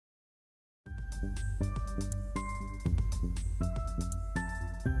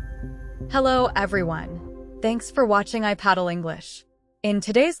Hello, everyone. Thanks for watching iPaddle English. In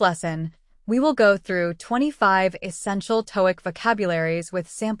today's lesson, we will go through 25 essential TOEIC vocabularies with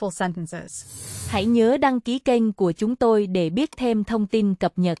sample sentences. Hãy nhớ đăng ký kênh của chúng tôi để biết thêm thông tin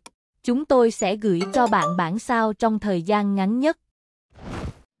cập nhật. Chúng tôi sẽ gửi cho bạn bản sao trong thời gian ngắn nhất.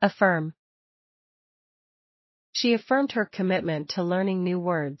 Affirm. She affirmed her commitment to learning new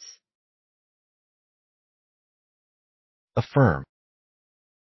words. Affirm.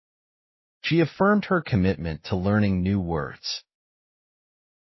 She affirmed her commitment to learning new words.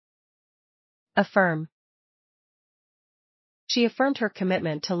 Affirm. She affirmed her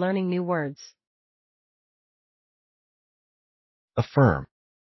commitment to learning new words. Affirm.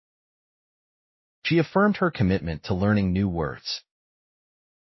 She affirmed her commitment to learning new words.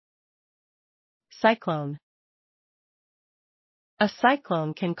 Cyclone. A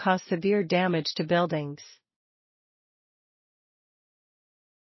cyclone can cause severe damage to buildings.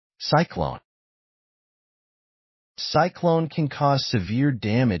 Cyclone. Cyclone can cause severe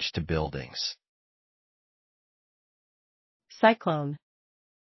damage to buildings. Cyclone.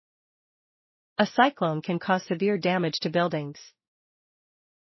 A cyclone can cause severe damage to buildings.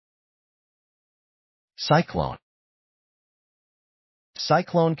 Cyclone.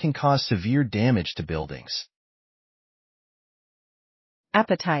 Cyclone can cause severe damage to buildings.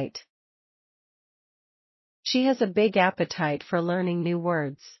 Appetite. She has a big appetite for learning new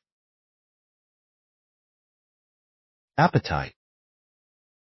words. Appetite.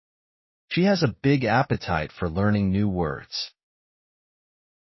 She has a big appetite for learning new words.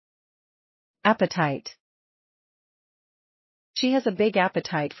 Appetite. She has a big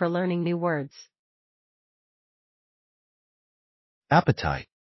appetite for learning new words. Appetite.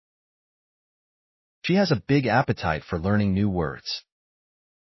 She has a big appetite for learning new words.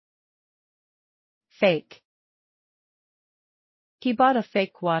 Fake. He bought a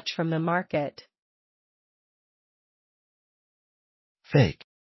fake watch from the market. Fake.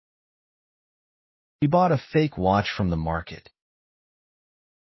 He bought a fake watch from the market.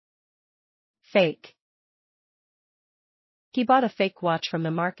 Fake. He bought a fake watch from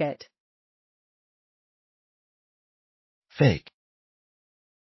the market. Fake.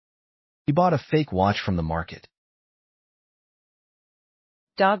 He bought a fake watch from the market.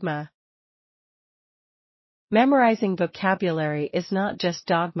 Dogma. Memorizing vocabulary is not just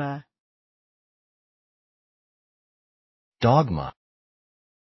dogma. Dogma.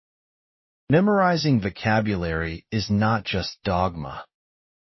 Memorizing vocabulary is not just dogma.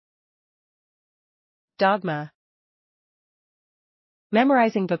 Dogma.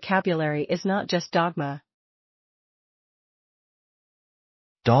 Memorizing vocabulary is not just dogma.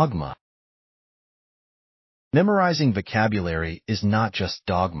 Dogma. Memorizing vocabulary is not just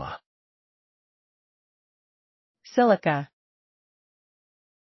dogma. Silica.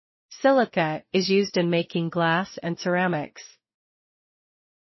 Silica is used in making glass and ceramics.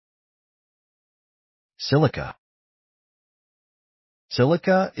 Silica.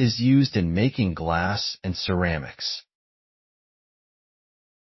 Silica is used in making glass and ceramics.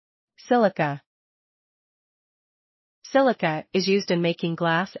 Silica. Silica is used in making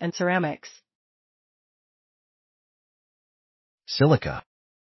glass and ceramics. Silica.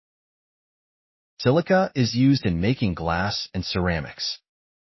 Silica is used in making glass and ceramics.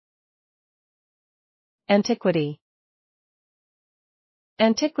 Antiquity.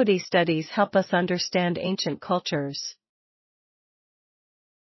 Antiquity studies help us understand ancient cultures.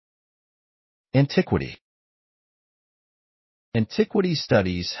 Antiquity. Antiquity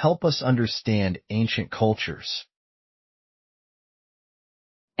studies help us understand ancient cultures.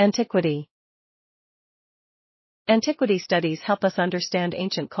 Antiquity. Antiquity studies help us understand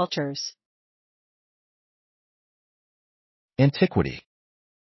ancient cultures. Antiquity.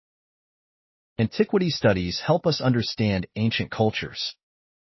 Antiquity studies help us understand ancient cultures.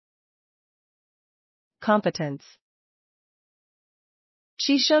 Competence.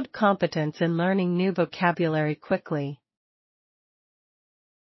 She showed competence in learning new vocabulary quickly.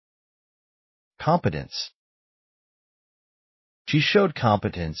 Competence. She showed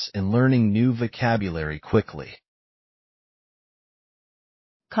competence in learning new vocabulary quickly.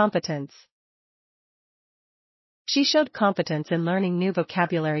 Competence. She showed competence in learning new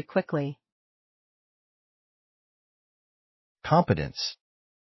vocabulary quickly. Competence.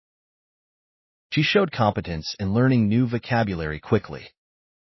 She showed competence in learning new vocabulary quickly.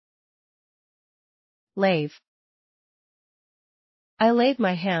 Lave. I lave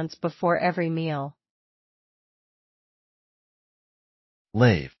my hands before every meal.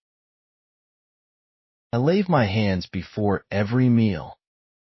 Lave. I lave my hands before every meal.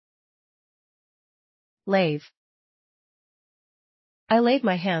 Lave. I lave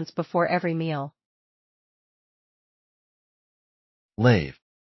my hands before every meal. Lave.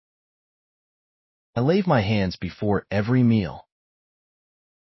 I lave my hands before every meal.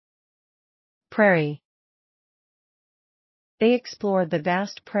 Prairie. They explored the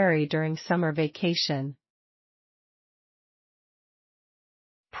vast prairie during summer vacation.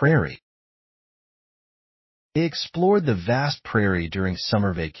 Prairie. They explored the vast prairie during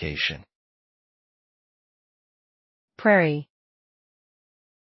summer vacation. Prairie.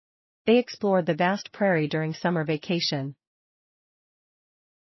 They explored the vast prairie during summer vacation.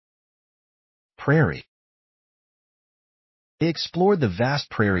 Prairie. They explored the vast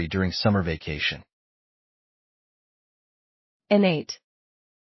prairie during summer vacation. Innate.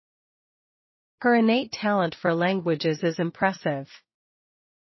 Her innate talent for languages is impressive.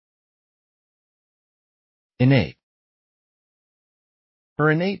 Innate.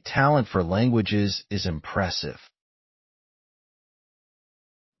 Her innate talent for languages is impressive.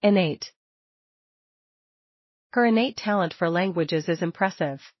 Innate. Her innate talent for languages is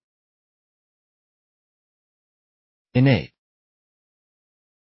impressive. Innate.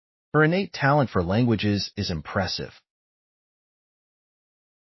 Her innate talent for languages is impressive.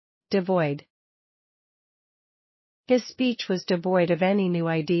 Devoid. His speech was devoid of any new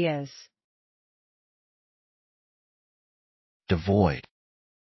ideas. Devoid.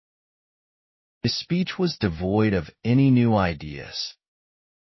 His speech was devoid of any new ideas.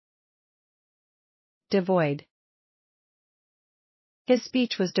 Devoid. His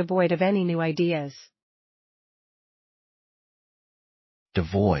speech was devoid of any new ideas.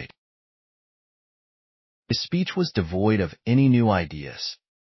 Devoid. His speech was devoid of any new ideas.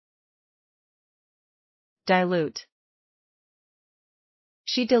 Dilute.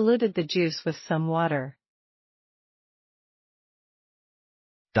 She diluted the juice with some water.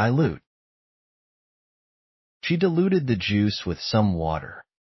 Dilute. She diluted the juice with some water.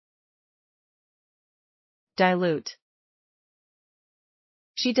 Dilute.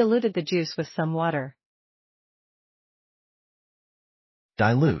 She diluted the juice with some water.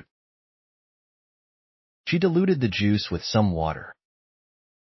 Dilute. She diluted the juice with some water.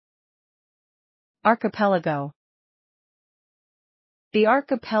 Archipelago. The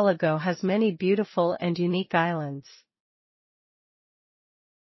archipelago has many beautiful and unique islands.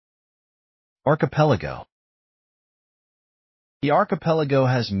 Archipelago. The archipelago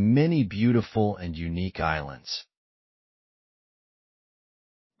has many beautiful and unique islands.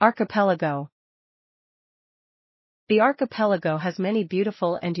 Archipelago. The archipelago has many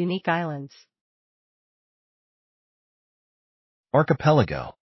beautiful and unique islands.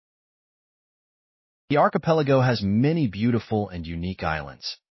 Archipelago. The archipelago has many beautiful and unique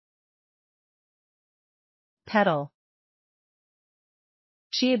islands. Petal.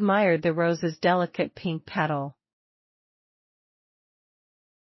 She admired the rose's delicate pink petal.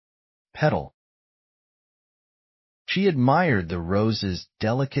 Petal. She admired the rose's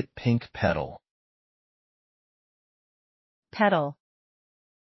delicate pink petal. Petal.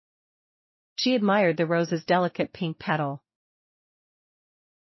 She admired the rose's delicate pink petal.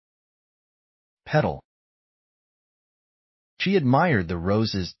 Petal. She admired the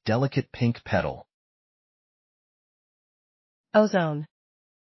rose's delicate pink petal. Ozone.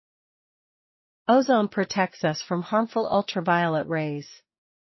 Ozone protects us from harmful ultraviolet rays.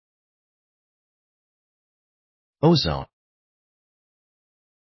 Ozone.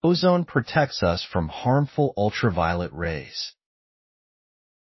 Ozone protects us from harmful ultraviolet rays.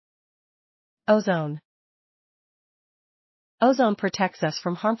 Ozone. Ozone protects us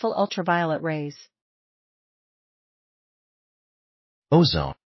from harmful ultraviolet rays.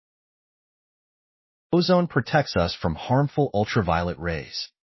 Ozone. Ozone protects us from harmful ultraviolet rays.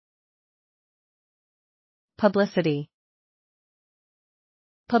 Publicity.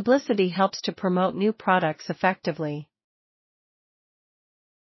 Publicity helps to promote new products effectively.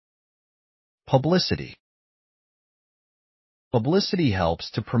 Publicity. Publicity helps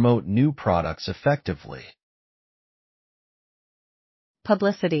to promote new products effectively.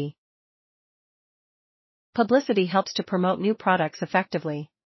 Publicity. Publicity helps to promote new products effectively.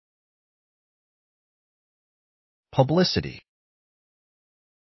 Publicity.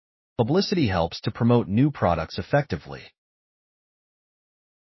 Publicity helps to promote new products effectively.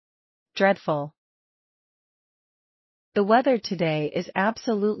 Dreadful. The weather today is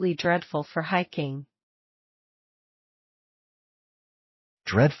absolutely dreadful for hiking.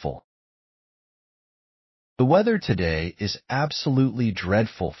 Dreadful. The weather today is absolutely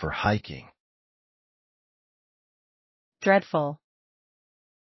dreadful for hiking. Dreadful.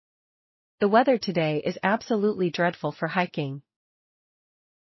 The weather today is absolutely dreadful for hiking.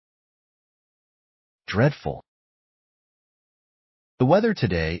 dreadful. The weather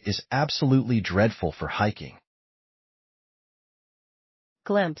today is absolutely dreadful for hiking.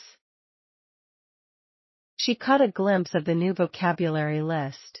 Glimpse. She caught a glimpse of the new vocabulary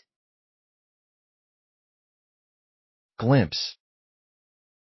list. Glimpse.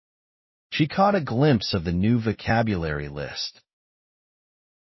 She caught a glimpse of the new vocabulary list.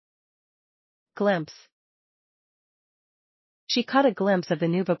 Glimpse. She caught a glimpse of the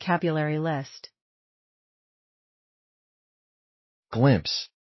new vocabulary list. Glimpse.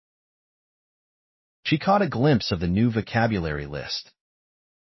 She caught a glimpse of the new vocabulary list.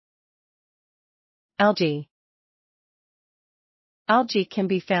 Algae. Algae can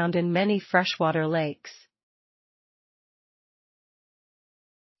be found in many freshwater lakes.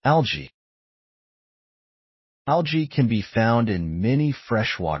 Algae. Algae can be found in many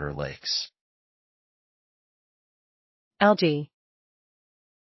freshwater lakes. Algae.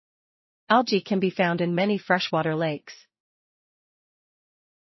 Algae can be found in many freshwater lakes.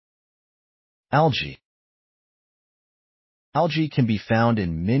 Algae. Algae can be found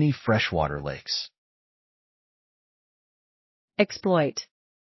in many freshwater lakes. Exploit.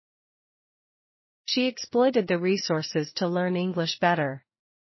 She exploited the resources to learn English better.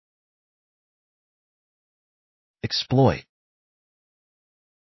 Exploit.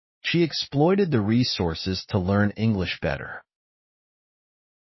 She exploited the resources to learn English better.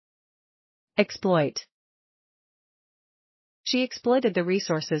 Exploit. She exploited the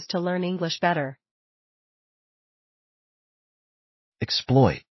resources to learn English better.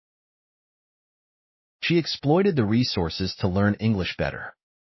 Exploit. She exploited the resources to learn English better.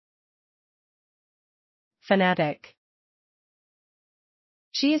 Fanatic.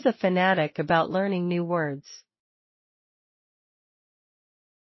 She is a fanatic about learning new words.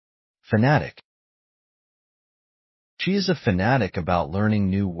 Fanatic. She is a fanatic about learning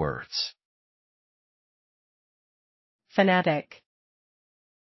new words. Fanatic.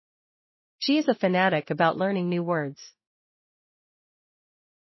 She is a fanatic about learning new words.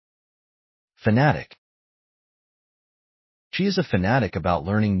 Fanatic. She is a fanatic about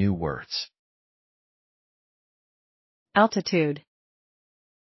learning new words. Altitude.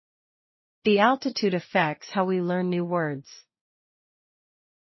 The altitude affects how we learn new words.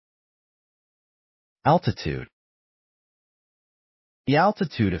 Altitude. The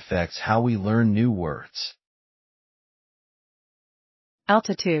altitude affects how we learn new words.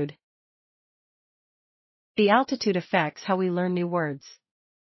 Altitude. The altitude affects how we learn new words.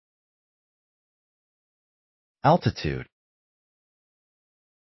 Altitude.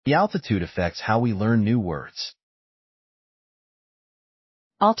 The altitude affects how we learn new words.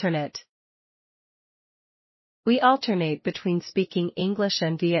 Alternate. We alternate between speaking English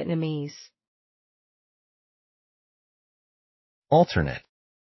and Vietnamese. Alternate.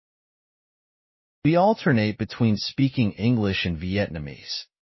 We alternate between speaking English and Vietnamese.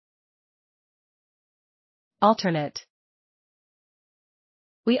 Alternate.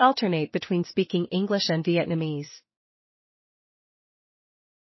 We alternate between speaking English and Vietnamese.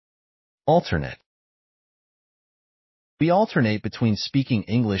 Alternate. We alternate between speaking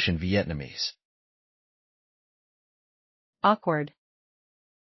English and Vietnamese. Awkward.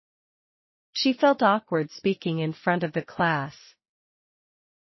 She felt awkward speaking in front of the class.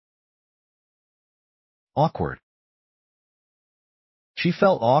 Awkward. She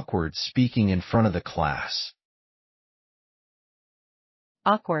felt awkward speaking in front of the class.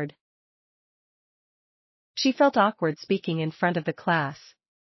 Awkward. She felt awkward speaking in front of the class.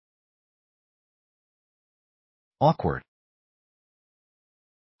 Awkward.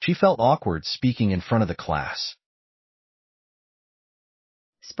 She felt awkward speaking in front of the class.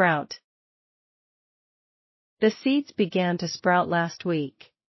 Sprout. The seeds began to sprout last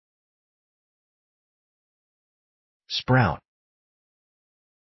week. Sprout.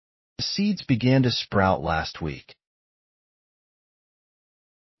 The seeds began to sprout last week.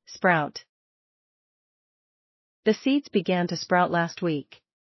 Sprout. The seeds began to sprout last week.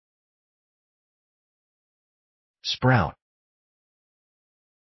 Sprout.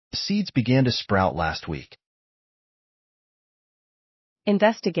 The seeds began to sprout last week.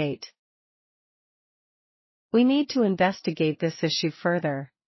 Investigate. We need to investigate this issue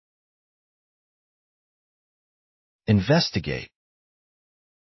further. Investigate.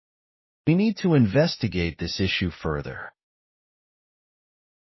 We need to investigate this issue further.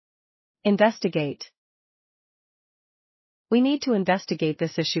 Investigate. We need to investigate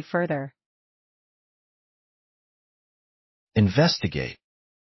this issue further. Investigate.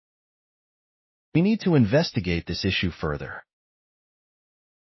 We need to investigate this issue further.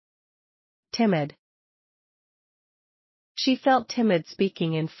 Timid. She felt timid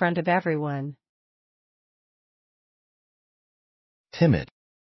speaking in front of everyone. Timid.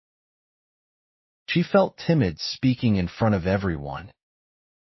 She felt timid speaking in front of everyone.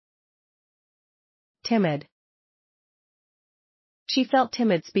 Timid. She felt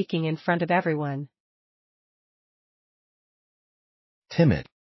timid speaking in front of everyone. Timid.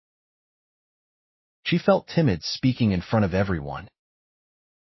 She felt timid speaking in front of everyone.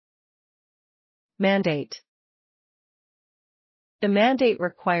 Mandate. The mandate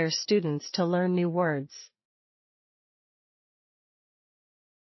requires students to learn new words.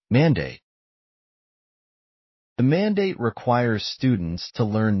 Mandate. The mandate requires students to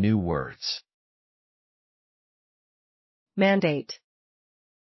learn new words. Mandate.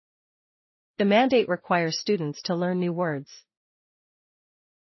 The mandate requires students to learn new words.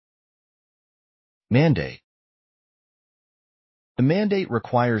 Mandate. The mandate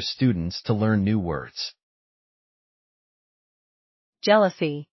requires students to learn new words.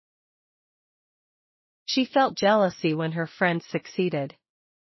 Jealousy. She felt jealousy when her friend succeeded.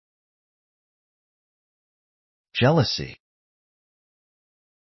 Jealousy.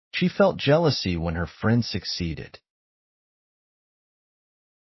 She felt jealousy when her friend succeeded.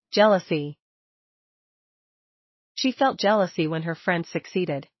 Jealousy. She felt jealousy when her friend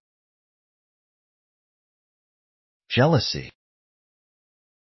succeeded. Jealousy.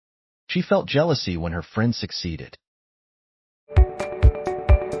 She felt jealousy when her friend succeeded.